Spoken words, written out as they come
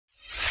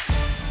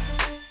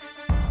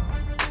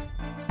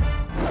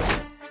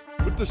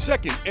the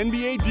second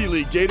NBA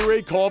D-League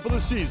Gatorade Call-Up of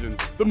the season,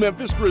 the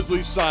Memphis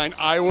Grizzlies signed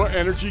Iowa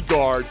Energy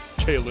guard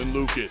Kalin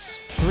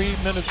Lucas. 3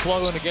 minutes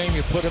slow in the game,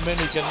 you put him in,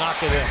 he can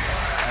knock it in.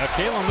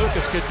 Kalin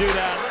Lucas could do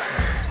that.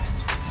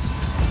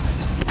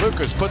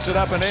 Lucas puts it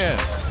up and in.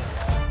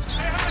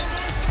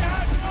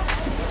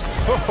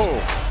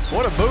 Oh,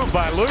 what a move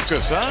by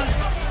Lucas,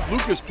 huh?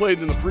 Lucas played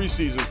in the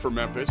preseason for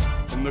Memphis,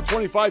 and the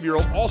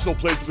 25-year-old also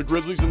played for the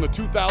Grizzlies in the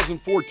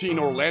 2014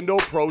 Orlando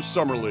Pro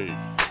Summer League.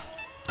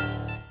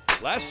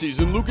 Last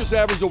season, Lucas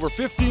averaged over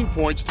 15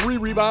 points, 3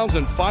 rebounds,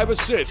 and 5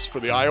 assists for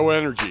the Iowa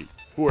Energy,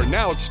 who are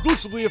now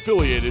exclusively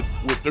affiliated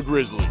with the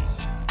Grizzlies.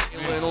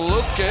 Kalin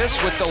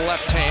Lucas with the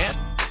left hand.